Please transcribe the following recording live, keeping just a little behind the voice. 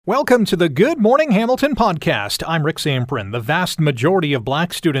Welcome to the Good Morning Hamilton podcast. I'm Rick Zamprin. The vast majority of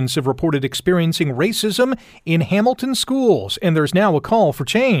black students have reported experiencing racism in Hamilton schools, and there's now a call for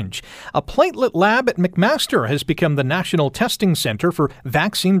change. A platelet lab at McMaster has become the national testing center for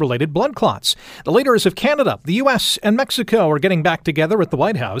vaccine-related blood clots. The leaders of Canada, the U.S., and Mexico are getting back together at the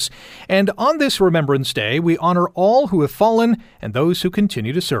White House. And on this Remembrance Day, we honor all who have fallen and those who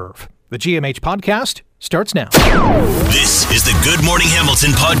continue to serve. The GMH podcast starts now. This is the Good Morning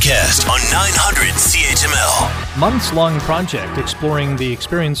Hamilton podcast on 900 CHML. Months-long project exploring the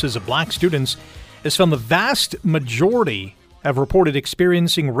experiences of black students has found the vast majority have reported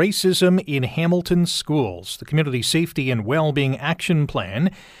experiencing racism in Hamilton schools. The Community Safety and Wellbeing Action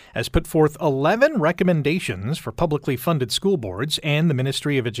Plan has put forth 11 recommendations for publicly funded school boards and the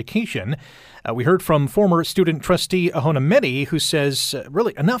Ministry of Education. We heard from former student trustee Ahona Medi, who says,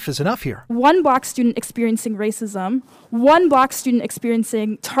 really, enough is enough here. One black student experiencing racism, one black student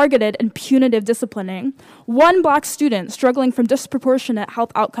experiencing targeted and punitive disciplining, one black student struggling from disproportionate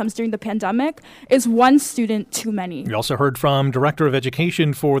health outcomes during the pandemic is one student too many. We also heard from Director of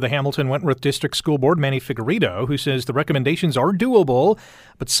Education for the Hamilton Wentworth District School Board, Manny Figueredo, who says the recommendations are doable,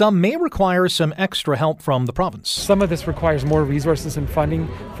 but some may require some extra help from the province. Some of this requires more resources and funding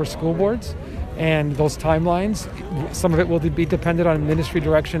for school boards, and those timelines, some of it will be dependent on ministry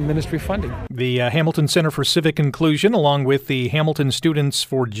direction, ministry funding. The Hamilton Center for Civic Inclusion, along with the Hamilton Students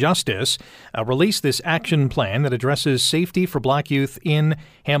for Justice, released this action plan that addresses safety for black youth in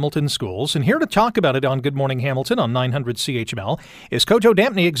Hamilton schools. And here to talk about it on Good Morning Hamilton on 900 CHML is Kojo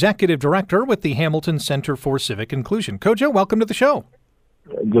Dampney, Executive Director with the Hamilton Center for Civic Inclusion. Kojo, welcome to the show.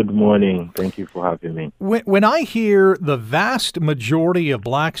 Good morning. Thank you for having me. When I hear the vast majority of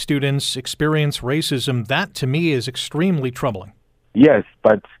black students experience racism, that to me is extremely troubling. Yes,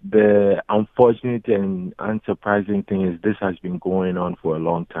 but the unfortunate and unsurprising thing is this has been going on for a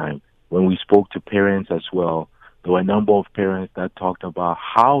long time. When we spoke to parents as well, there were a number of parents that talked about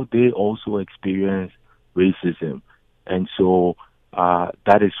how they also experience racism. And so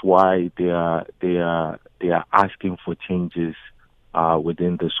that is why they are asking for changes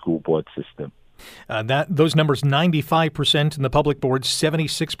within the school board system. Those numbers, 95% in the public board,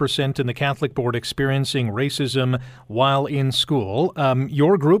 76% in the Catholic board experiencing racism while in school.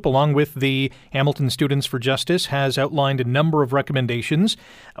 Your group, along with the Hamilton Students for Justice, has outlined a number of recommendations,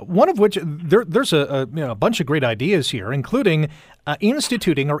 one of which there's a bunch of great ideas here, including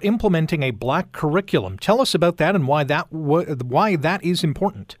instituting or implementing a black curriculum. Tell us about that and why that is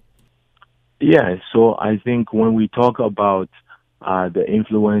important. Yeah, so I think when we talk about the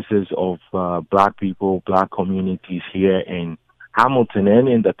influences of black people, black communities here in Hamilton and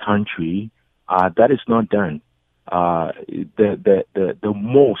in the country, that is not done. The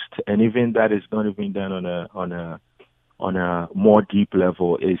most, and even that is not even done on a more deep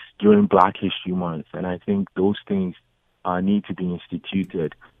level, is during Black History Month, and I think those things need to be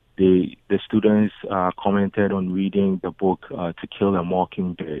instituted. The students commented on reading the book To Kill a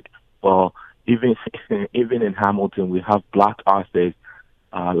Mockingbird. Well, even in Hamilton, we have black authors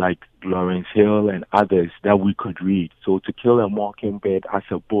like Lawrence Hill and others that we could read. So To Kill a Mockingbird as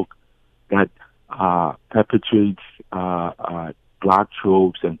a book that perpetuates black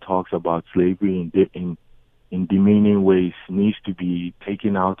tropes and talks about slavery in demeaning ways needs to be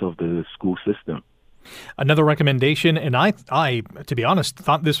taken out of the school system. Another recommendation, and I, to be honest,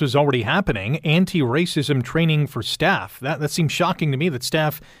 thought this was already happening, anti-racism training for staff. That seems shocking to me that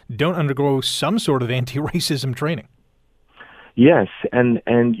staff don't undergo some sort of anti-racism training. Yes, and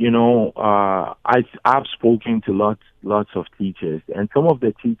I've spoken to lots of teachers, and some of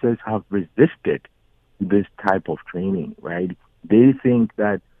the teachers have resisted this type of training, right? They think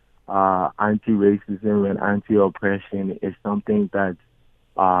that anti-racism and anti-oppression is something that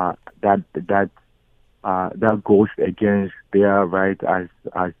goes against their right as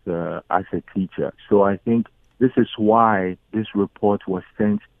a teacher. So I think this is why this report was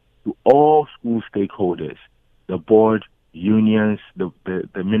sent to all school stakeholders, the board, unions, the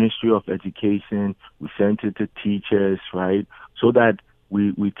Ministry of Education. We sent it to teachers, right, so that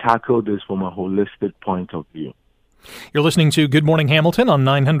we tackle this from a holistic point of view. You're listening to Good Morning Hamilton on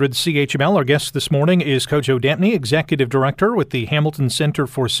 900 CHML. Our guest this morning is Kojo Dampney, Executive Director with the Hamilton Center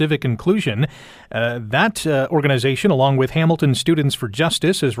for Civic Inclusion. That organization, along with Hamilton Students for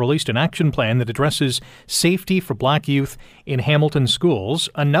Justice, has released an action plan that addresses safety for black youth in Hamilton schools.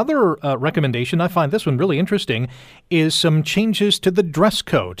 Another recommendation, I find this one really interesting, is some changes to the dress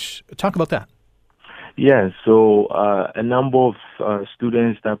code. Talk about that. Yeah, so a number of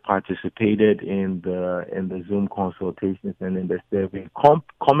students that participated in the Zoom consultations and in the survey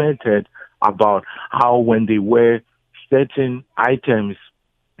commented about how when they wear certain items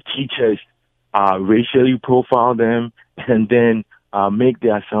teachers racially profile them and then make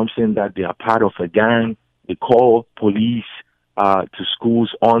the assumption that they are part of a gang. They call police to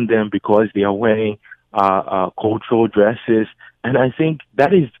schools on them because they are wearing cultural dresses, and I think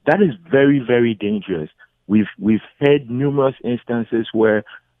that is very, very dangerous. We've had numerous instances where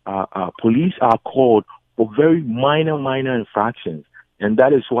police are called for very minor infractions, and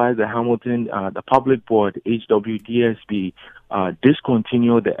that is why the Hamilton, the public board, HWDSB,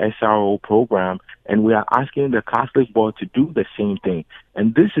 discontinued the SRO program, and we are asking the Catholic board to do the same thing.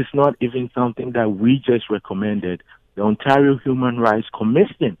 And this is not even something that we just recommended. The Ontario Human Rights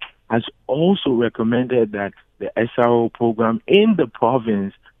Commission has also recommended that the SRO program in the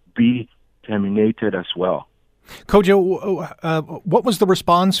province be terminated as well. Kojo, what was the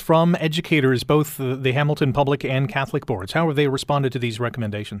response from educators, both the Hamilton Public and Catholic boards? How have they responded to these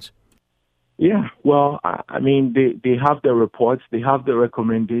recommendations? Yeah, well, I mean, they have the reports, they have the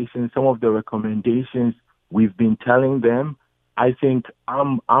recommendations. Some of the recommendations we've been telling them. I think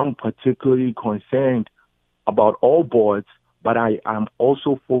I'm particularly concerned about all boards, but I am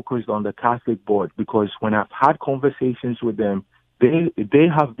also focused on the Catholic board because when I've had conversations with them, they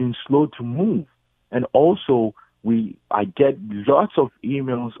have been slow to move. And also, I get lots of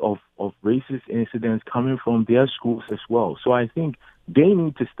emails of racist incidents coming from their schools as well. So I think they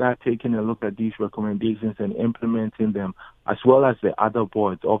need to start taking a look at these recommendations and implementing them, as well as the other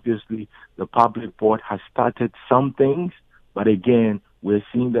boards. Obviously, the public board has started some things, but again, we're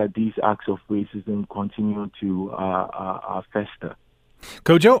seeing that these acts of racism continue to fester.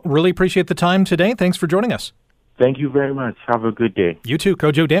 Kojo, really appreciate the time today. Thanks for joining us. Thank you very much. Have a good day. You too.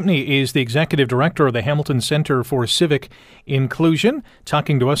 Kojo Dempney is the Executive Director of the Hamilton Centre for Civic Inclusion,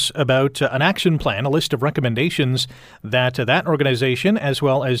 talking to us about an action plan, a list of recommendations that that organization, as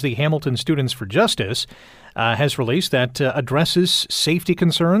well as the Hamilton Students for Justice, has released that addresses safety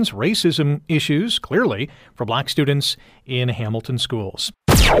concerns, racism issues, clearly, for Black students in Hamilton schools.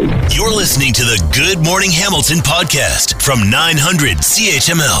 You're listening to the Good Morning Hamilton podcast from 900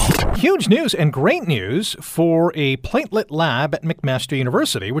 CHML. Huge news and great news for a platelet lab at McMaster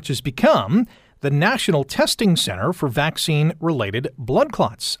University, which has become the National Testing Center for Vaccine-Related Blood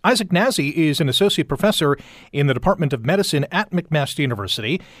Clots. Isaac Nazi is an associate professor in the Department of Medicine at McMaster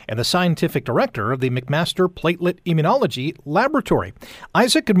University and the scientific director of the McMaster Platelet Immunology Laboratory.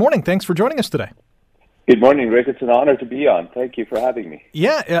 Isaac, good morning. Thanks for joining us today. Good morning, Rick. It's an honor to be on. Thank you for having me.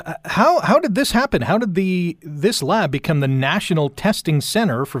 Yeah. How did this happen? How did this lab become the National Testing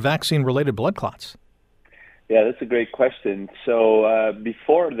Center for Vaccine-Related Blood Clots? Yeah, that's a great question. So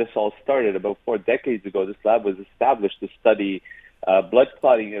before this all started, about 4 decades ago, this lab was established to study blood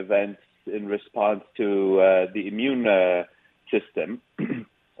clotting events in response to the immune system.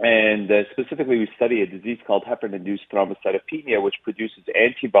 And specifically, we study a disease called heparin-induced thrombocytopenia, which produces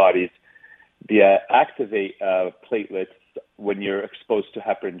antibodies via activate platelets when you're exposed to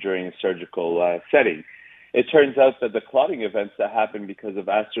heparin during a surgical setting. It turns out that the clotting events that happen because of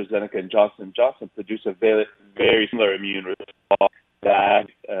AstraZeneca and Johnson & Johnson produce a very, very similar immune response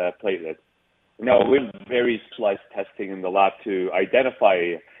to platelets. Now, we have very specialized testing in the lab to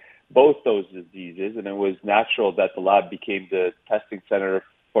identify both those diseases, and it was natural that the lab became the testing center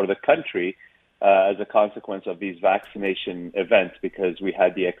for the country as a consequence of these vaccination events because we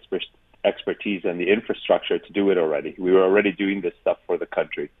had the expertise and the infrastructure to do it already. We were already doing this stuff for the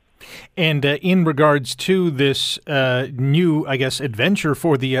country. And in regards to this new, adventure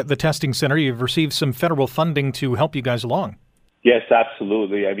for the testing center, you've received some federal funding to help you guys along. Yes,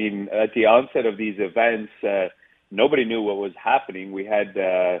 absolutely. I mean, at the onset of these events, nobody knew what was happening. We had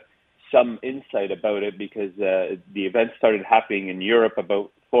some insight about it because the events started happening in Europe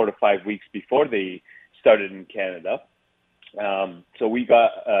about 4 to 5 weeks before they started in Canada. So we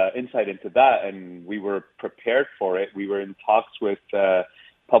got insight into that, and we were prepared for it. We were in talks with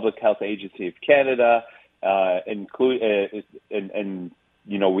Public Health Agency of Canada, and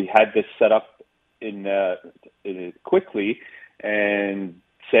we had this set up in quickly, and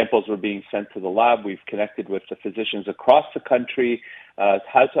samples were being sent to the lab. We've connected with the physicians across the country,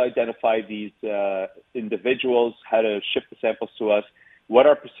 how to identify these individuals, how to ship the samples to us, what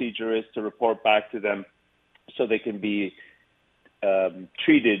our procedure is to report back to them so they can be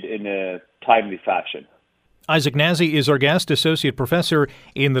treated in a timely fashion. Isaac Nazi is our guest, associate professor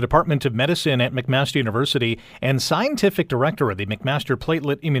in the Department of Medicine at McMaster University and scientific director of the McMaster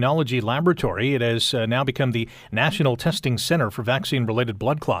Platelet Immunology Laboratory. It has now become the National Testing Center for Vaccine-Related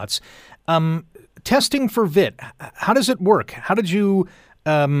Blood Clots. Testing for VIT, how does it work? How did you,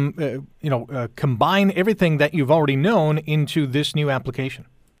 combine everything that you've already known into this new application?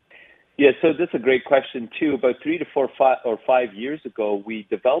 Yeah, so that's a great question, too. About 5 years ago, we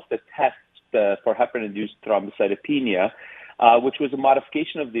developed a test for heparin-induced thrombocytopenia, which was a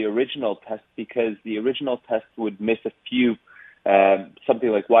modification of the original test because the original test would miss a few, something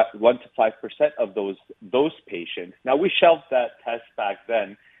like 1 to 5% of those patients. Now, we shelved that test back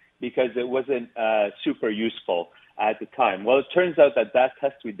then because it wasn't super useful at the time. Well, it turns out that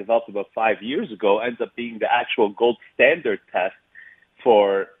test we developed about 5 years ago ends up being the actual gold standard test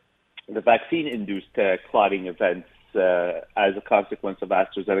for the vaccine-induced clotting events as a consequence of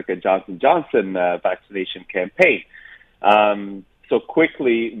AstraZeneca Johnson & Johnson vaccination campaign. So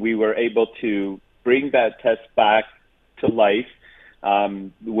quickly, we were able to bring that test back to life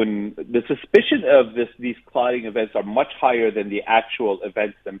when the suspicion of these clotting events are much higher than the actual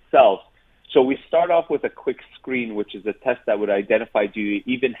events themselves. So we start off with a quick screen, which is a test that would identify, do you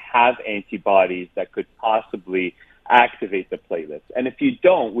even have antibodies that could possibly activate the platelets? And if you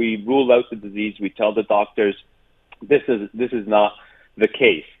don't, we rule out the disease. We tell the doctors this is not the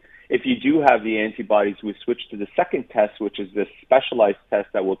case. If you do have the antibodies, we switch to the second test, which is this specialized test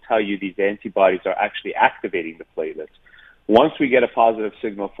that will tell you these antibodies are actually activating the platelets. Once we get a positive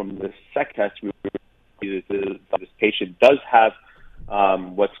signal from the second test, we see that this patient does have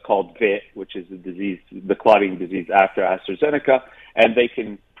what's called VIT, which is the clotting disease after AstraZeneca, and they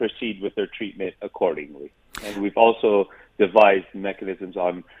can proceed with their treatment accordingly. And we've also devised mechanisms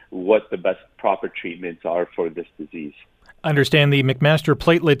on what the best proper treatments are for this disease. I understand the McMaster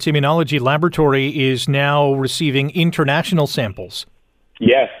Platelets Immunology Laboratory is now receiving international samples.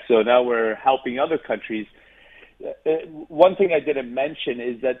 Yes, so now we're helping other countries. One thing I didn't mention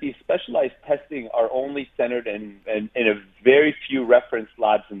is that these specialized testing are only centered in a very few reference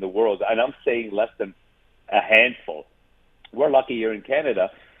labs in the world, and I'm saying less than a handful. We're lucky here in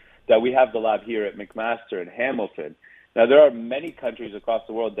Canada that we have the lab here at McMaster in Hamilton. Now, there are many countries across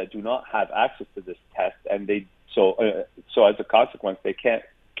the world that do not have access to this test, and so as a consequence, they can't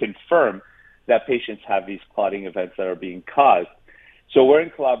confirm that patients have these clotting events that are being caused. So we're in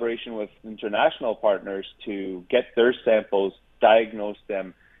collaboration with international partners to get their samples, diagnose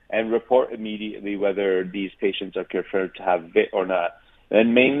them, and report immediately whether these patients are confirmed to have VIT or not.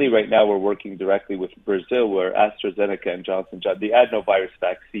 And mainly right now we're working directly with Brazil, where AstraZeneca and Johnson & Johnson, the adenovirus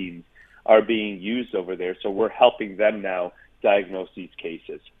vaccines, are being used over there. So we're helping them now diagnose these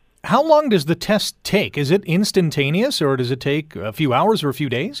cases. How long does the test take? Is it instantaneous, or does it take a few hours or a few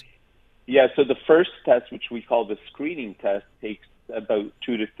days? Yeah, so the first test, which we call the screening test, takes about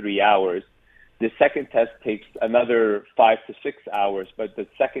 2 to 3 hours. The second test takes another 5 to 6 hours, but the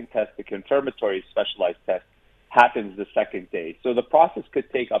second test, the confirmatory specialized test, happens the second day. So the process could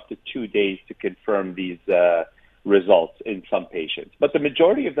take up to 2 days to confirm these results in some patients. But the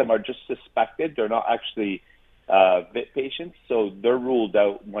majority of them are just suspected. They're not actually VIT patients, so they're ruled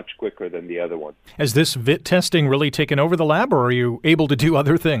out much quicker than the other one. Has this VIT testing really taken over the lab, or are you able to do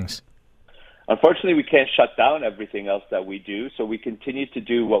other things? Unfortunately, we can't shut down everything else that we do, so we continue to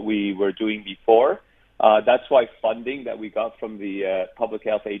do what we were doing before. That's why funding that we got from the Public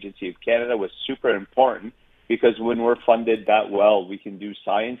Health Agency of Canada was super important, because when we're funded that well, we can do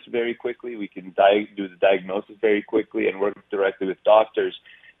science very quickly, we can do the diagnosis very quickly, and work directly with doctors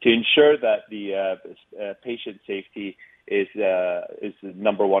to ensure that the patient safety is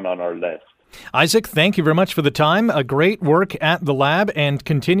number one on our list. Isaac, thank you very much for the time. Great work at the lab and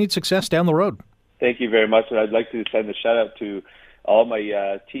continued success down the road. Thank you very much. And I'd like to send a shout out to all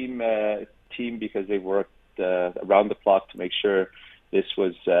my team because they worked around the clock to make sure this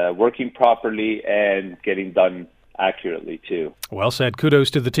was working properly and getting done accurately too. Well said.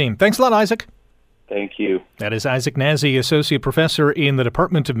 Kudos to the team. Thanks a lot, Isaac. Thank you. That is Isaac Nazi, Associate Professor in the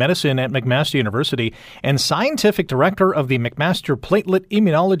Department of Medicine at McMaster University and Scientific Director of the McMaster Platelet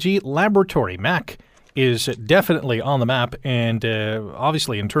Immunology Laboratory. Mac is definitely on the map, and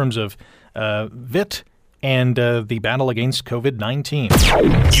obviously in terms of VIT and the battle against COVID-19.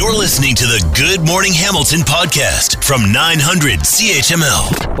 You're listening to the Good Morning Hamilton podcast from 900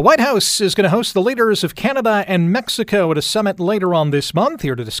 CHML. The White House is going to host the leaders of Canada and Mexico at a summit later on this month.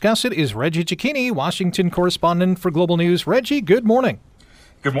 Here to discuss it is Reggie Cecchini, Washington correspondent for Global News. Reggie, good morning.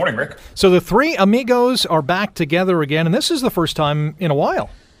 Good morning, Rick. So the three amigos are back together again, and this is the first time in a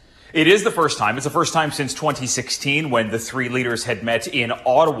while. It is the first time. It's the first time since 2016 when the three leaders had met in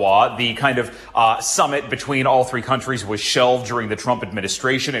Ottawa. The kind of summit between all three countries was shelved during the Trump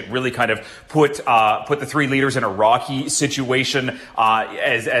administration. It really kind of put the three leaders in a rocky situation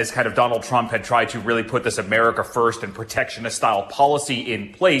as kind of Donald Trump had tried to really put this America first and protectionist style policy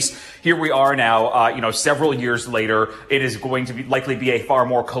in place. Here we are now, several years later. It is going to likely be a far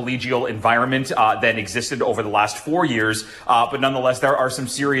more collegial environment than existed over the last 4 years. But nonetheless, there are some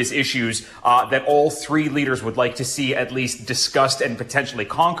serious issues that all three leaders would like to see at least discussed and potentially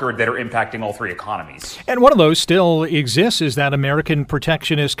conquered that are impacting all three economies. And one of those still exists is that American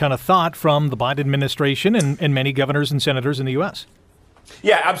protectionist kind of thought from the Biden administration and many governors and senators in the U.S.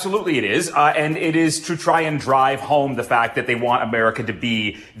 Yeah, absolutely it is. And it is to try and drive home the fact that they want America to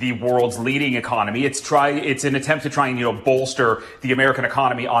be the world's leading economy. It's an attempt to try and, bolster the American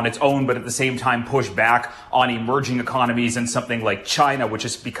economy on its own, but at the same time push back on emerging economies and something like China, which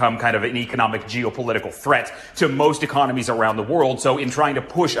has become kind of an economic geopolitical threat to most economies around the world. So in trying to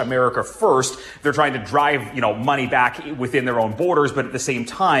push America first, they're trying to drive, money back within their own borders. But at the same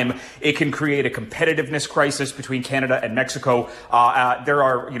time, it can create a competitiveness crisis between Canada and Mexico. There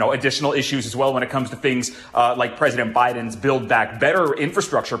are, additional issues as well when it comes to things like President Biden's Build Back Better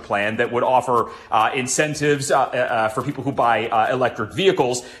infrastructure plan that would offer incentives for people who buy electric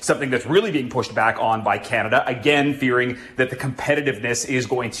vehicles, something that's really being pushed back on by Canada, again, fearing that the competitiveness is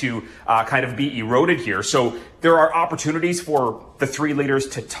going to kind of be eroded here. So there are opportunities for the three leaders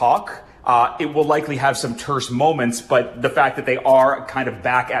to talk. It will likely have some terse moments, but the fact that they are kind of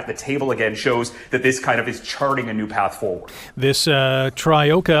back at the table again shows that this kind of is charting a new path forward. This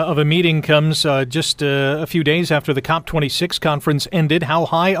trioca of a meeting comes just a few days after the COP26 conference ended. How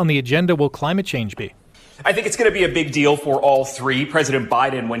high on the agenda will climate change be? I think it's going to be a big deal for all three. President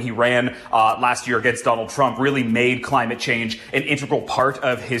Biden, when he ran last year against Donald Trump, really made climate change an integral part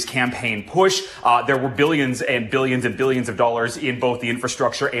of his campaign push. There were billions and billions and billions of dollars in both the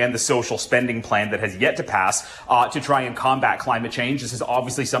infrastructure and the social spending plan that has yet to pass to try and combat climate change. This is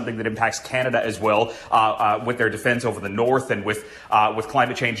obviously something that impacts Canada as well, with their defense over the north and with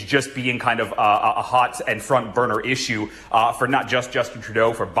climate change just being kind of a hot and front burner issue for not just Justin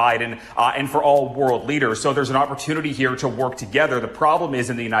Trudeau, for Biden, and for all world leaders. So there's an opportunity here to work together. The problem is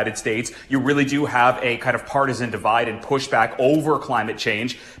in the United States, you really do have a kind of partisan divide and pushback over climate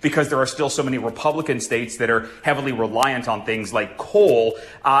change because there are still so many Republican states that are heavily reliant on things like coal,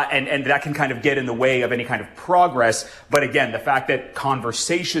 and that can kind of get in the way of any kind of progress. But again, the fact that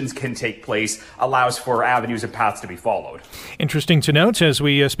conversations can take place allows for avenues and paths to be followed. Interesting to note as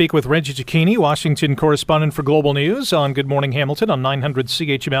we speak with Reggie Cecchini, Washington correspondent for Global News on Good Morning Hamilton on 900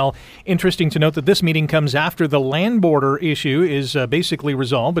 CHML. Interesting to note that this meeting comes after the land border issue is basically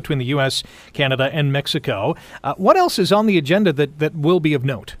resolved between the U.S., Canada, and Mexico. What else is on the agenda that will be of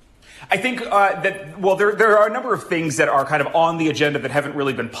note? I think there are a number of things that are kind of on the agenda that haven't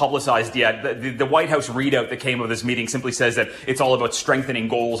really been publicized yet. The White House readout that came of this meeting simply says that it's all about strengthening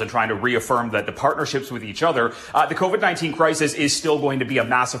goals and trying to reaffirm that the partnerships with each other. The COVID-19 crisis is still going to be a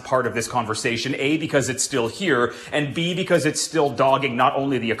massive part of this conversation, A, because it's still here, and B, because it's still dogging not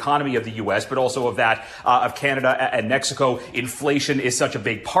only the economy of the U.S., but also of that of Canada and Mexico. Inflation is such a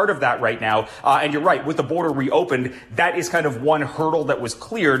big part of that right now. And you're right, with the border reopened, that is kind of one hurdle that was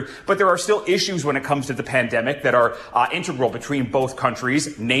cleared. But there are still issues when it comes to the pandemic that are integral between both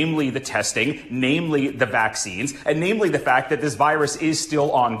countries, namely the testing, namely the vaccines, and namely the fact that this virus is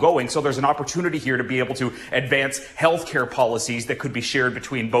still ongoing. So there's an opportunity here to be able to advance healthcare policies that could be shared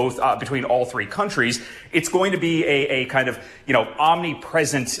between all three countries. It's going to be a kind of,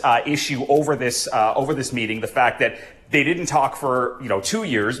 omnipresent issue over this meeting. The fact that they didn't talk for, 2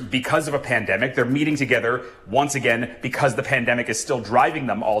 years because of a pandemic. They're meeting together once again because the pandemic is still driving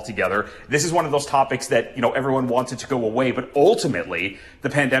them all together. This is one of those topics that, everyone wants it to go away. But ultimately, the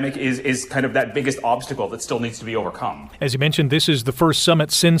pandemic is kind of that biggest obstacle that still needs to be overcome. As you mentioned, this is the first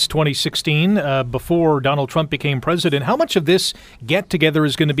summit since 2016, before Donald Trump became president. How much of this get-together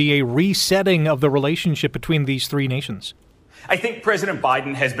is going to be a resetting of the relationship between these three nations? I think President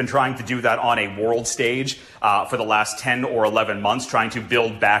Biden has been trying to do that on a world stage for the last 10 or 11 months, trying to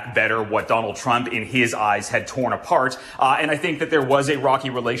build back better what Donald Trump, in his eyes, had torn apart. And I think that there was a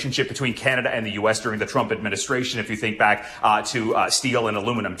rocky relationship between Canada and the U.S. during the Trump administration. If you think back to steel and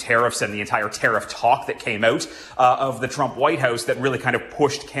aluminum tariffs and the entire tariff talk that came out of the Trump White House that really kind of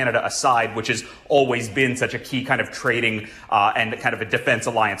pushed Canada aside, which has always been such a key kind of trading and kind of a defense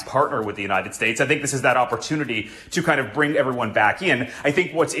alliance partner with the United States. I think this is that opportunity to kind of bring everyone back in. I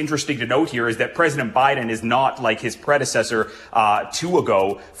think what's interesting to note here is that President Biden is not like his predecessor two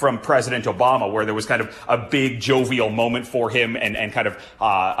ago from President Obama, where there was kind of a big jovial moment for him and kind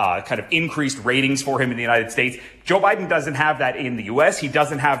of increased ratings for him in the United States. Joe Biden doesn't have that in the U.S. He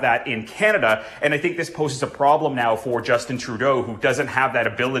doesn't have that in Canada. And I think this poses a problem now for Justin Trudeau, who doesn't have that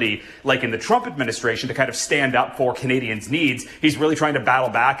ability, like in the Trump administration, to kind of stand up for Canadians' needs. He's really trying to battle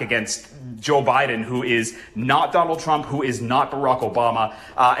back against Joe Biden, who is not Donald Trump, who is not Barack Obama.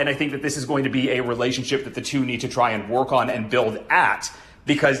 And I think that this is going to be a relationship that the two need to try and work on and build at.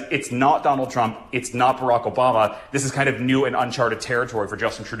 because it's not Donald Trump, it's not Barack Obama. This is kind of new and uncharted territory for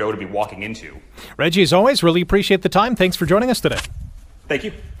Justin Trudeau to be walking into. Reggie, as always, really appreciate the time. Thanks for joining us today. Thank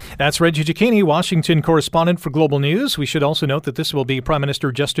you. That's Reggie Cecchini, Washington correspondent for Global News. We should also note that this will be Prime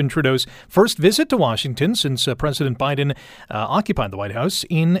Minister Justin Trudeau's first visit to Washington since President Biden occupied the White House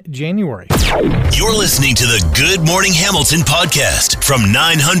in January. You're listening to the Good Morning Hamilton podcast from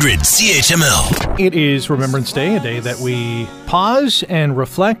 900 CHML. It is Remembrance Day, a day that we pause and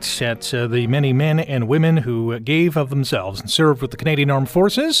reflect at the many men and women who gave of themselves and served with the Canadian Armed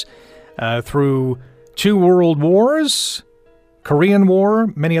Forces through 2 world wars, Korean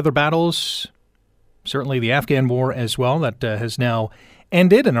War, many other battles, certainly the Afghan War as well, that has now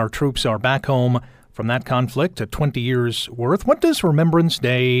ended, and our troops are back home from that conflict at 20 years' worth. What does Remembrance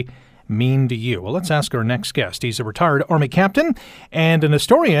Day mean to you? Well, let's ask our next guest. He's a retired Army captain and an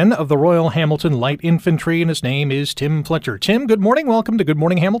historian of the Royal Hamilton Light Infantry, and his name is Tim Fletcher. Tim, good morning. Welcome to Good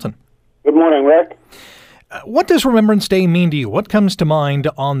Morning Hamilton. Good morning, Rick. What does Remembrance Day mean to you? What comes to mind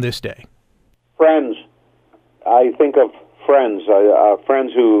on this day? Friends. I think of friends,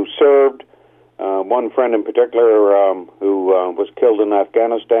 friends who served, one friend in particular who was killed in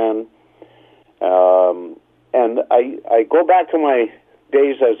Afghanistan. And I go back to my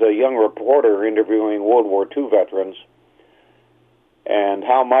days as a young reporter interviewing World War II veterans and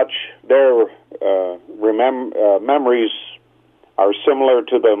how much their memories are similar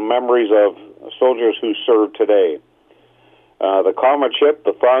to the memories of soldiers who serve today. The comradeship,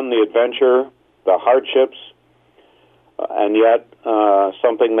 the fun, the adventure, the hardships, and yet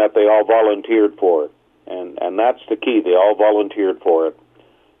something that they all volunteered for, and that's the key. They all volunteered for it.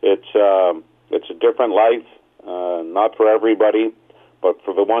 It's a different life, not for everybody, but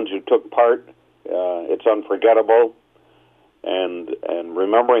for the ones who took part, it's unforgettable. And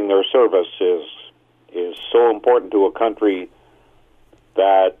remembering their service is so important to a country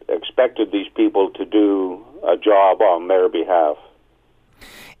that expected these people to do a job on their behalf.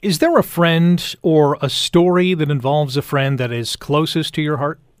 Is there a friend or a story that involves a friend that is closest to your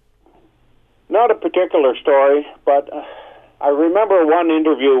heart? Not a particular story, but I remember one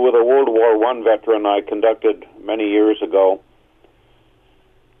interview with a World War I veteran I conducted many years ago,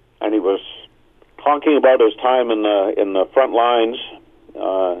 and he was talking about his time in the front lines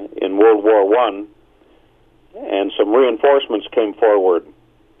in World War I, and some reinforcements came forward,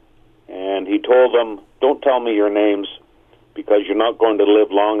 and he told them, "Don't tell me your names, because you're not going to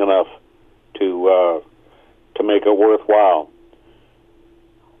live long enough to make it worthwhile."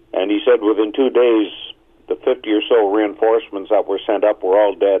 And he said within 2 days, the 50 or so reinforcements that were sent up were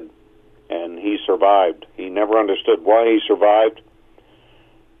all dead, and he survived. He never understood why he survived,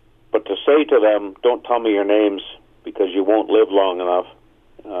 but to say to them, "Don't tell me your names because you won't live long enough,"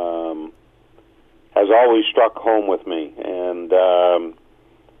 has always struck home with me. And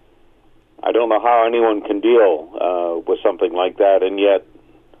I don't know how anyone can deal with something like that, and yet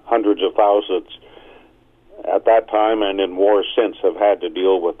hundreds of thousands at that time and in wars since have had to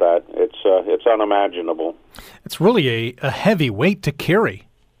deal with that. It's unimaginable. It's really a heavy weight to carry.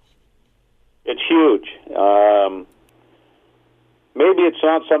 It's huge. Maybe it's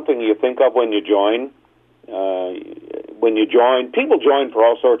not something you think of when you join. People join for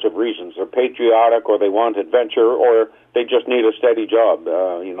all sorts of reasons. They're patriotic, or they want adventure, or they just need a steady job,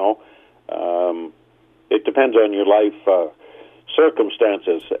 it depends on your life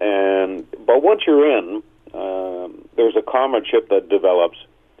circumstances. But once you're in, there's a comradeship that develops.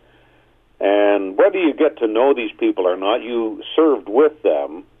 And whether you get to know these people or not, you served with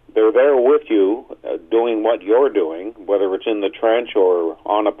them. They're there with you, doing what you're doing, whether it's in the trench or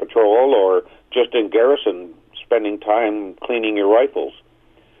on a patrol or just in garrison, spending time cleaning your rifles.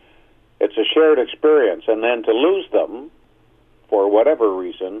 It's a shared experience, and then to lose them for whatever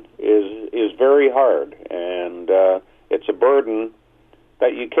reason is very hard, and it's a burden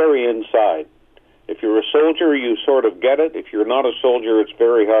that you carry inside. If you're a soldier, you sort of get it. If you're not a soldier, it's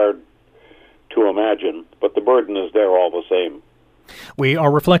very hard to imagine, but the burden is there all the same. We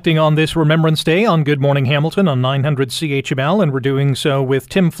are reflecting on this Remembrance Day on Good Morning Hamilton on 900 CHML, and we're doing so with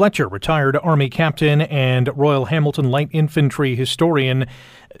Tim Fletcher, retired Army captain and Royal Hamilton Light Infantry historian.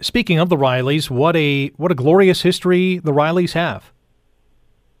 Speaking of the Rileys, what a glorious history the Rileys have.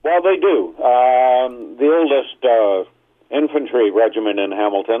 Well, they do. The oldest infantry regiment in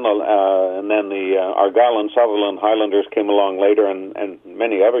Hamilton, and then the Argyll and Sutherland Highlanders came along later, and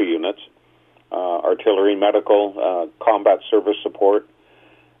many other units. Artillery, medical, combat service support,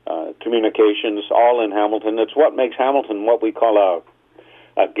 communications, all in Hamilton. It's what makes Hamilton what we call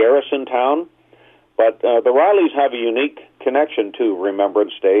a garrison town. But the Rileys have a unique connection to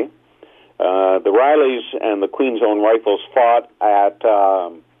Remembrance Day. The Rileys and the Queen's Own Rifles fought at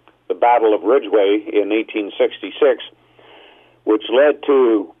the Battle of Ridgeway in 1866, which led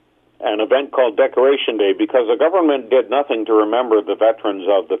to an event called Decoration Day, because the government did nothing to remember the veterans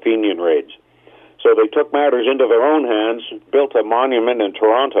of the Fenian raids. So they took matters into their own hands, built a monument in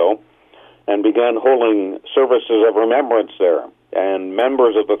Toronto, and began holding services of remembrance there. And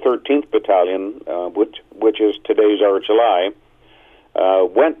members of the 13th Battalion, which is today's RHLI,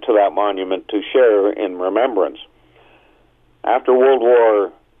 went to that monument to share in remembrance. After World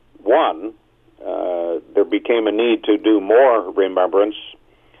War I, there became a need to do more remembrance,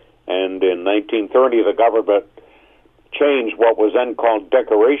 and in 1930 the government changed what was then called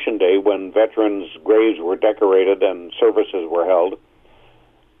Decoration Day, when veterans' graves were decorated and services were held,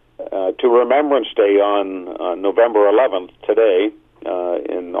 to Remembrance Day on November 11th, today,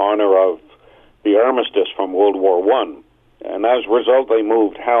 in honor of the armistice from World War I. And as a result, they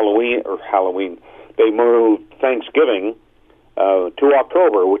moved they moved Thanksgiving to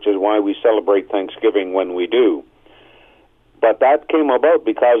October, which is why we celebrate Thanksgiving when we do. But that came about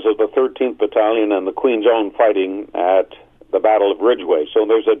because of the 13th Battalion and the Queen's Own fighting at the Battle of Ridgeway. So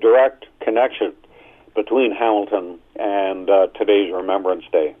there's a direct connection between Hamilton and today's Remembrance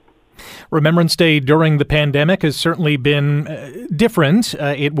Day. Remembrance Day during the pandemic has certainly been different.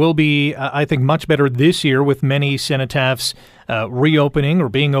 It will be, I think, much better this year with many cenotaphs reopening or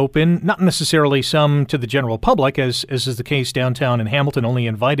being open, not necessarily some to the general public, as is the case downtown in Hamilton. Only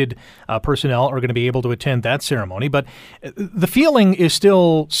invited personnel are going to be able to attend that ceremony. But the feeling is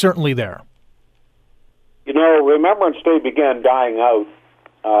still certainly there. You know, Remembrance Day began dying out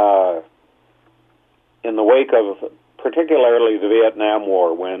in the wake of particularly the Vietnam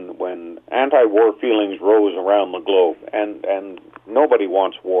War, when anti-war feelings rose around the globe, and nobody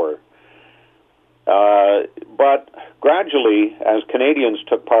wants war. But gradually, as Canadians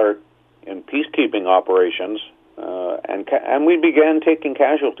took part in peacekeeping operations, and we began taking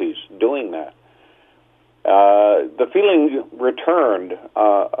casualties doing that, the feeling returned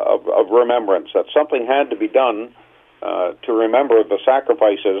of remembrance, that something had to be done to remember the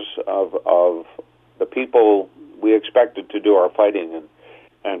sacrifices of the people we expected to do our fighting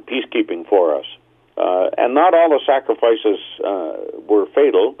and peacekeeping for us. And not all the sacrifices were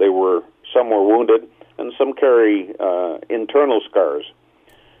fatal. Some were wounded, and some carry internal scars,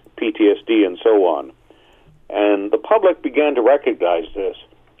 PTSD and so on. And the public began to recognize this.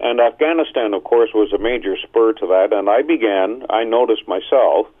 And Afghanistan, of course, was a major spur to that. And I noticed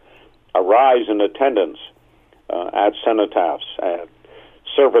myself, a rise in attendance at cenotaphs, at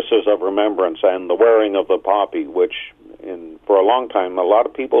services of remembrance, and the wearing of the poppy, which for a long time a lot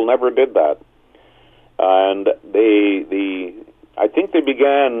of people never did that. And I think they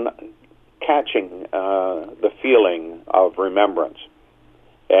began catching the feeling of remembrance.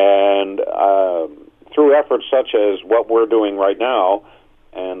 And through efforts such as what we're doing right now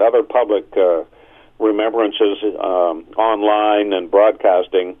and other public remembrances online and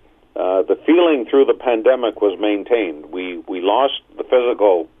broadcasting, the feeling through the pandemic was maintained. We lost the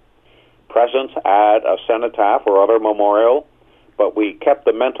physical presence at a cenotaph or other memorial, but we kept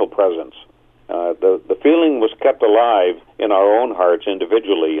the mental presence. The feeling was kept alive in our own hearts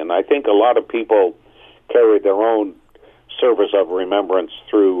individually, and I think a lot of people carried their own service of remembrance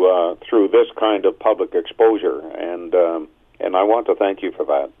through this kind of public exposure, and I want to thank you for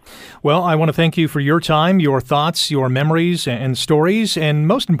that. Well, I want to thank you for your time, your thoughts, your memories and stories, and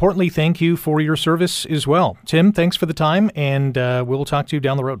most importantly, thank you for your service as well. Tim, thanks for the time, and we'll talk to you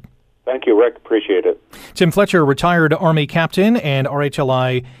down the road. Thank you, Rick. Appreciate it. Tim Fletcher, retired Army captain and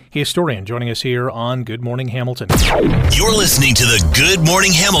RHLI historian, joining us here on Good Morning Hamilton. You're listening to the Good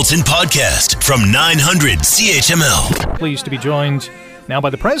Morning Hamilton podcast from 900 CHML. Pleased to be joined now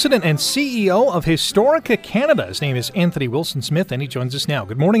by the president and CEO of Historica Canada. His name is Anthony Wilson-Smith, and he joins us now.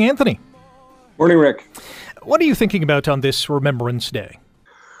 Good morning, Anthony. Morning, Rick. What are you thinking about on this Remembrance Day?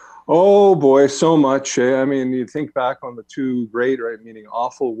 Oh, boy, so much. I mean, you think back on the two great, meaning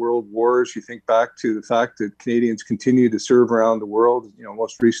awful world wars. You think back to the fact that Canadians continue to serve around the world,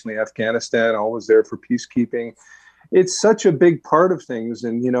 most recently Afghanistan, always there for peacekeeping. It's such a big part of things,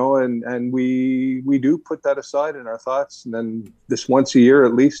 and we do put that aside in our thoughts, and then this once a year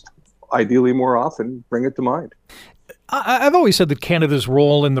at least, ideally more often, bring it to mind. I've always said that Canada's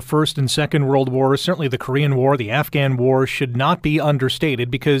role in the First and Second World War, certainly the Korean War, the Afghan War, should not be understated,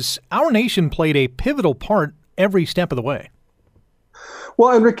 because our nation played a pivotal part every step of the way.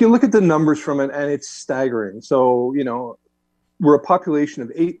 Well, and Rick, you look at the numbers from it, and it's staggering. So, we're a population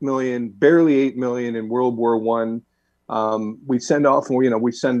of 8 million, barely 8 million in World War I. We send off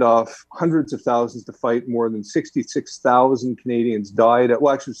hundreds of thousands to fight. More than 66,000 Canadians died.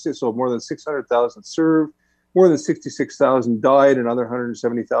 More than 600,000 served. More than 66,000 died, and another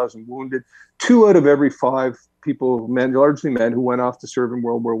 170,000 wounded. 2 out of every 5 people, men, largely men, who went off to serve in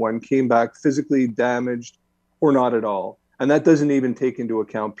World War I came back physically damaged or not at all. And that doesn't even take into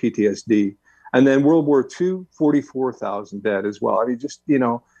account PTSD. And then World War II, 44,000 dead as well. I mean, just,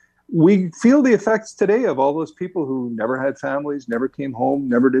 we feel the effects today of all those people who never had families, never came home,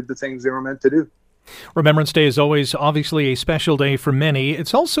 never did the things they were meant to do. Remembrance Day is always obviously a special day for many.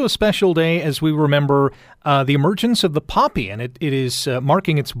 It's also a special day as we remember the emergence of the poppy, and it is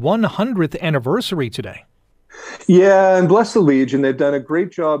marking its 100th anniversary today. Yeah, and bless the Legion. They've done a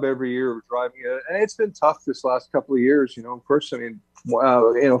great job every year of driving it. And it's been tough this last couple of years. Of course,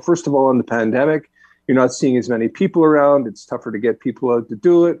 first of all, in the pandemic, you're not seeing as many people around. It's tougher to get people out to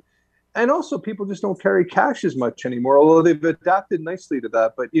do it. And also, people just don't carry cash as much anymore, although they've adapted nicely to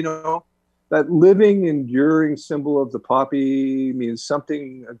that. But, that living, enduring symbol of the poppy means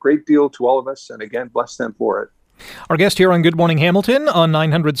something a great deal to all of us. And again, bless them for it. Our guest here on Good Morning Hamilton on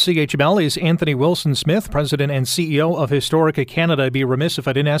 900 CHML is Anthony Wilson-Smith, President and CEO of Historica Canada. I'd be remiss if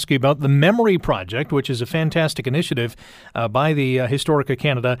I didn't ask you about the Memory Project, which is a fantastic initiative by the Historica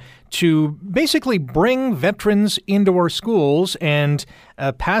Canada to basically bring veterans into our schools and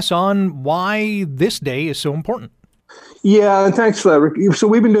pass on why this day is so important. Yeah, and thanks for that, Rick. So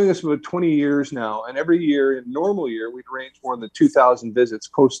we've been doing this for about 20 years now, and every year, in a normal year, we'd arrange more than 2,000 visits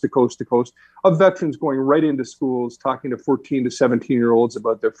coast to coast to coast of veterans going right into schools, talking to 14 to 17-year-olds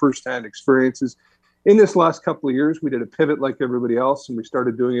about their firsthand experiences. In this last couple of years, we did a pivot like everybody else, and we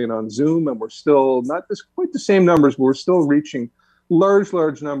started doing it on Zoom, and we're still not quite the same numbers, but we're still reaching large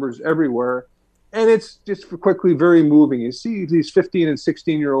numbers everywhere. And it's just quickly very moving. You see these 15 and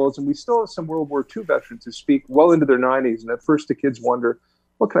 16-year-olds, and we still have some World War II veterans who speak well into their 90s. And at first the kids wonder,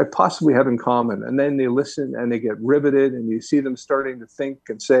 what could I possibly have in common? And then they listen and they get riveted, and you see them starting to think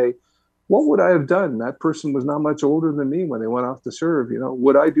and say, what would I have done? That person was not much older than me when they went off to serve.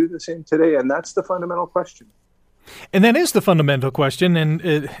 Would I do the same today? And that's the fundamental question. And that is the fundamental question.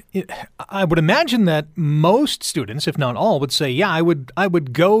 And I would imagine that most students, if not all, would say, yeah, I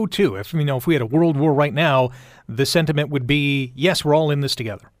would go too. If we had a world war right now, the sentiment would be, yes, we're all in this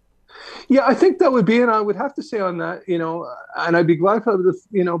together. Yeah, I think that would be, and I would have to say on that, and I'd be glad for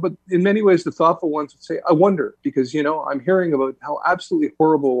but in many ways, the thoughtful ones would say, I wonder, because, I'm hearing about how absolutely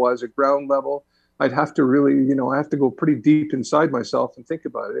horrible it was at ground level. I'd have to really, I have to go pretty deep inside myself and think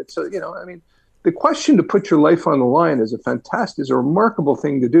about it. So, the question to put your life on the line is a remarkable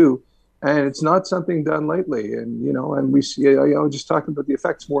thing to do. And it's not something done lightly. And, and we see, just talking about the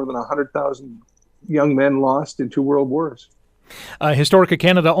effects, more than 100,000 young men lost in 2 world wars. Historica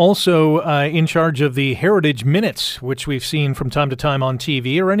Canada also in charge of the Heritage Minutes, which we've seen from time to time on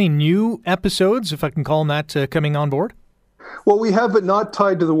TV. Are any new episodes, if I can call them that, coming on board? Well, we have, but not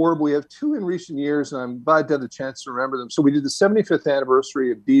tied to the war. But we have 2 in recent years, and I'm glad to have the chance to remember them. So we did the 75th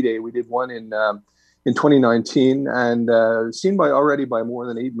anniversary of D-Day. We did one in 2019, and seen already by more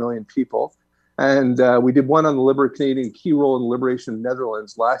than 8 million people. And we did one on the Canadian key role in the liberation of the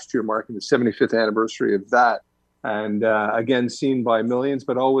Netherlands last year, marking the 75th anniversary of that. And again, seen by millions,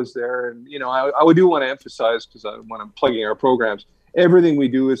 but always there. And I do want to emphasize, because when I'm plugging our programs, everything we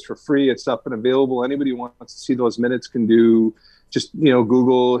do is for free. It's up and available. Anybody who wants to see those minutes can do just,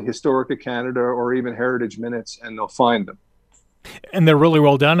 Google Historica Canada or even Heritage Minutes, and they'll find them. And they're really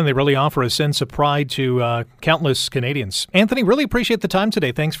well done, and they really offer a sense of pride to countless Canadians. Anthony, really appreciate the time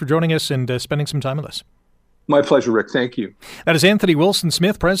today. Thanks for joining us and spending some time with us. My pleasure, Rick. Thank you. That is Anthony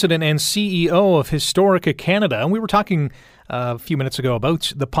Wilson-Smith, President and CEO of Historica Canada. And we were talking a few minutes ago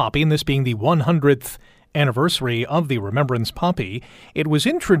about the poppy, and this being the 100th anniversary of the Remembrance Poppy. It was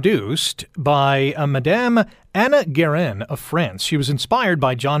introduced by Madame Anna Guérin of France. She was inspired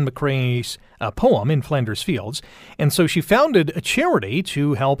by John McCrae's poem In Flanders Fields, and so she founded a charity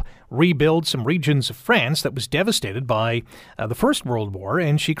to help rebuild some regions of France that was devastated by the First World War,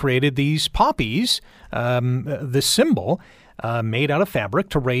 and she created these poppies, this symbol, made out of fabric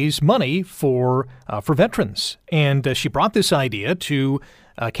to raise money for veterans. And she brought this idea to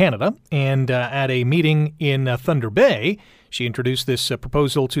Canada, and at a meeting in Thunder Bay, she introduced this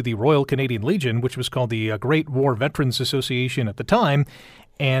proposal to the Royal Canadian Legion, which was called the Great War Veterans Association at the time,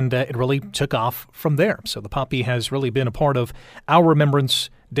 and it really took off from there. So the poppy has really been a part of our Remembrance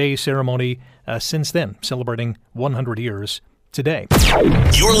Day ceremony since then, celebrating 100 years today.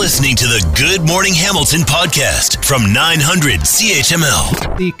 You're listening to the Good Morning Hamilton podcast from 900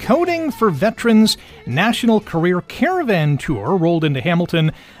 CHML. The Coding for Veterans National Career Caravan Tour rolled into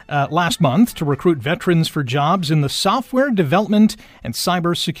Hamilton last month to recruit veterans for jobs in the software development and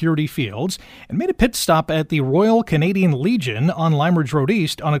cybersecurity fields, and made a pit stop at the Royal Canadian Legion on Lime Ridge Road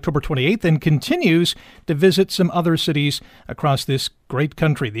East on October 28th and continues to visit some other cities across this great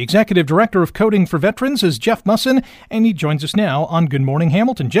country. The Executive Director of Coding for Veterans is Jeff Musson, and he joins us now on Good Morning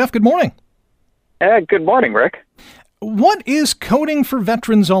Hamilton. Jeff, good morning. Good morning, Rick. What is Coding for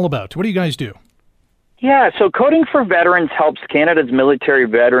Veterans all about? What do you guys do? Yeah, so Coding for Veterans helps Canada's military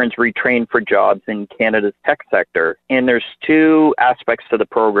veterans retrain for jobs in Canada's tech sector. And there's two aspects to the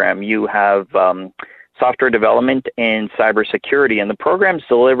program. You have software development and cybersecurity. And the program's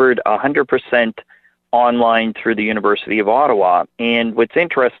delivered 100% online through the University of Ottawa. And what's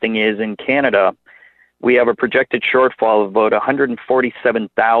interesting is in Canada, we have a projected shortfall of about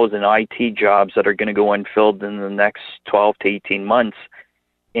 147,000 IT jobs that are going to go unfilled in the next 12 to 18 months.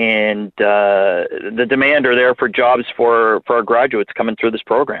 And the demand are there for jobs for our graduates coming through this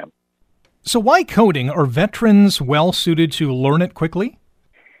program. So why coding? Are veterans well suited to learn it quickly?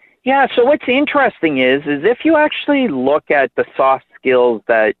 Yeah, so what's interesting is if you actually look at the soft skills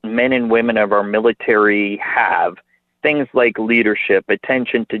that men and women of our military have, things like leadership,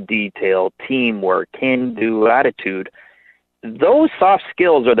 attention to detail, teamwork, can-do attitude, those soft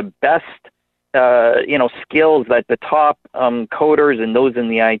skills are the best, skills that the top coders and those in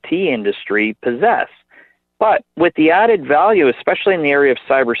the IT industry possess. But with the added value, especially in the area of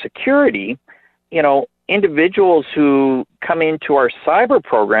cybersecurity, individuals who come into our cyber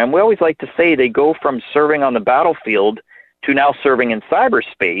program, we always like to say they go from serving on the battlefield to now serving in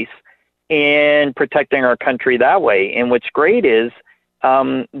cyberspace and protecting our country that way. And what's great is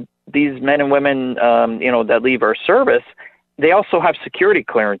these men and women, that leave our service, they also have security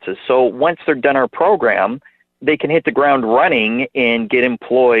clearances. So once they're done our program, they can hit the ground running and get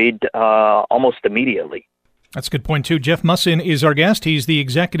employed almost immediately. That's a good point, too. Jeff Musson is our guest. He's the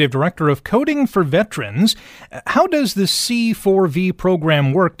Executive Director of Coding for Veterans. How does the C4V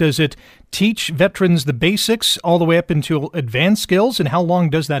program work? Does it teach veterans the basics all the way up into advanced skills, and how long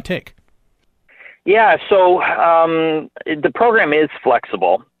does that take? Yeah, so the program is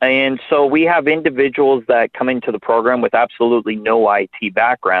flexible, and so we have individuals that come into the program with absolutely no IT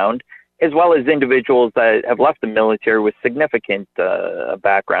background, as well as individuals that have left the military with significant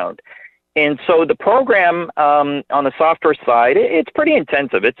background. And so the program on the software side, it's pretty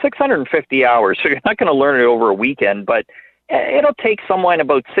intensive. It's 650 hours, so you're not going to learn it over a weekend, but it'll take someone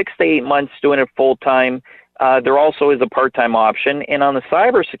about 6 to 8 months doing it full-time. There also is a part-time option. And on the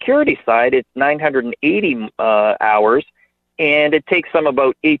cybersecurity side, it's 980 hours, and it takes them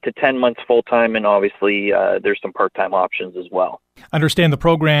about 8 to 10 months full-time, and obviously there's some part-time options as well. I understand the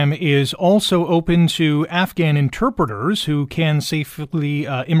program is also open to Afghan interpreters who can safely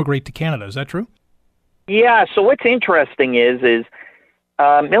immigrate to Canada. Is that true? Yeah, so what's interesting is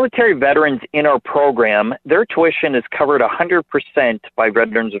military veterans in our program, their tuition is covered 100% by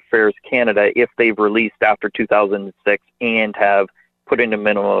Veterans Affairs Canada if they've released after 2006 and have put in a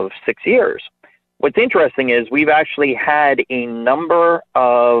minimum of 6 years. What's interesting is we've actually had a number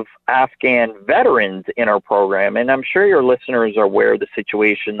of Afghan veterans in our program, and I'm sure your listeners are aware of the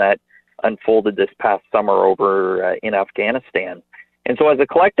situation that unfolded this past summer over in Afghanistan. And so as a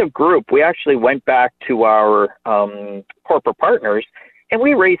collective group, we actually went back to our corporate partners and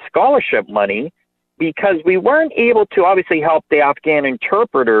we raised scholarship money because we weren't able to obviously help the Afghan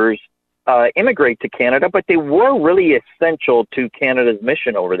interpreters immigrate to Canada, but they were really essential to Canada's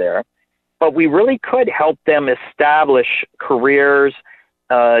mission over there. But we really could help them establish careers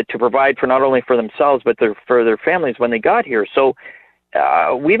to provide for not only for themselves, but for their families when they got here. So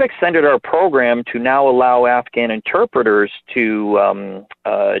we've extended our program to now allow Afghan interpreters to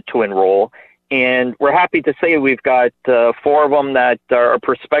enroll. And we're happy to say we've got 4 of them that are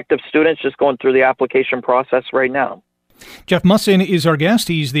prospective students just going through the application process right now. Jeff Musson is our guest.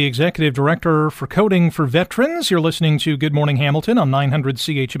 He's the Executive Director for Coding for Veterans. You're listening to Good Morning Hamilton on 900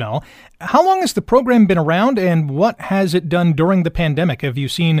 CHML. How long has the program been around, and what has it done during the pandemic? Have you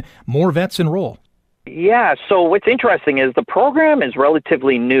seen more vets enroll? Yeah, so what's interesting is the program is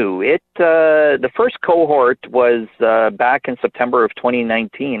relatively new. The first cohort was back in September of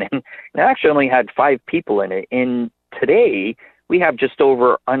 2019, and it actually only had 5 people in it. And today, we have just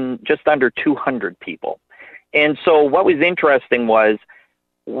under 200 people. And so what was interesting was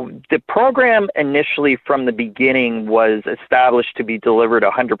the program initially from the beginning was established to be delivered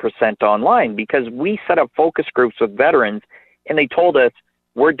 100% online because we set up focus groups with veterans, and they told us,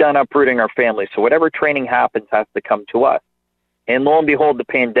 we're done uprooting our families, so whatever training happens has to come to us. And lo and behold, the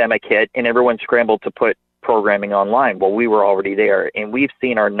pandemic hit, and everyone scrambled to put programming online. Well, we were already there, and we've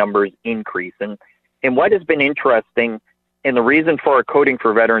seen our numbers increase. And what has been interesting And the reason for our Coding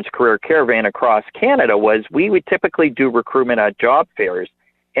for Veterans Career Caravan across Canada was we would typically do recruitment at job fairs,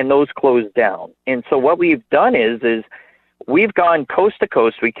 and those closed down. And so what we've done is we've gone coast to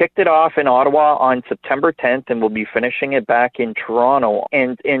coast. We kicked it off in Ottawa on September 10th, and we'll be finishing it back in Toronto.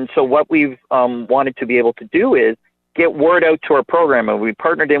 And so what we've wanted to be able to do is get word out to our program. And we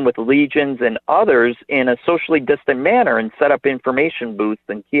partnered in with Legions and others in a socially distant manner and set up information booths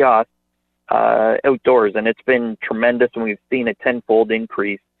and kiosks outdoors. And it's been tremendous, and we've seen a tenfold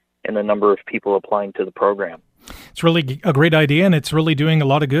increase in the number of people applying to the program. It's really a great idea, and it's really doing a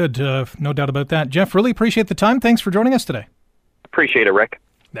lot of good, no doubt about that. Jeff, really appreciate the time. Thanks for joining us today. Appreciate it, Rick.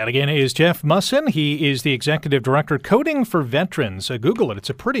 That again is Jeff Musson. He is the Executive Director, Coding for Veterans. Google it. It's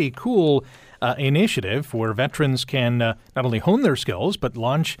a pretty cool initiative where veterans can not only hone their skills, but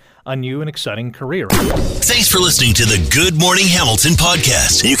launch a new and exciting career. Thanks for listening to the Good Morning Hamilton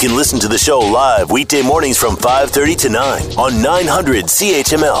podcast. You can listen to the show live weekday mornings from 5:30 to 9 on 900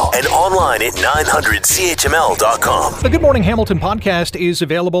 CHML and online at 900CHML.com. The Good Morning Hamilton podcast is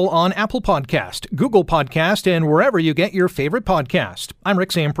available on Apple Podcast, Google Podcast, and wherever you get your favorite podcast. I'm Rick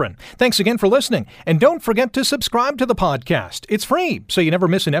Zamprin. Thanks again for listening. And don't forget to subscribe to the podcast. It's free, so you never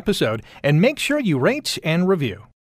miss an episode. And make sure you rate and review.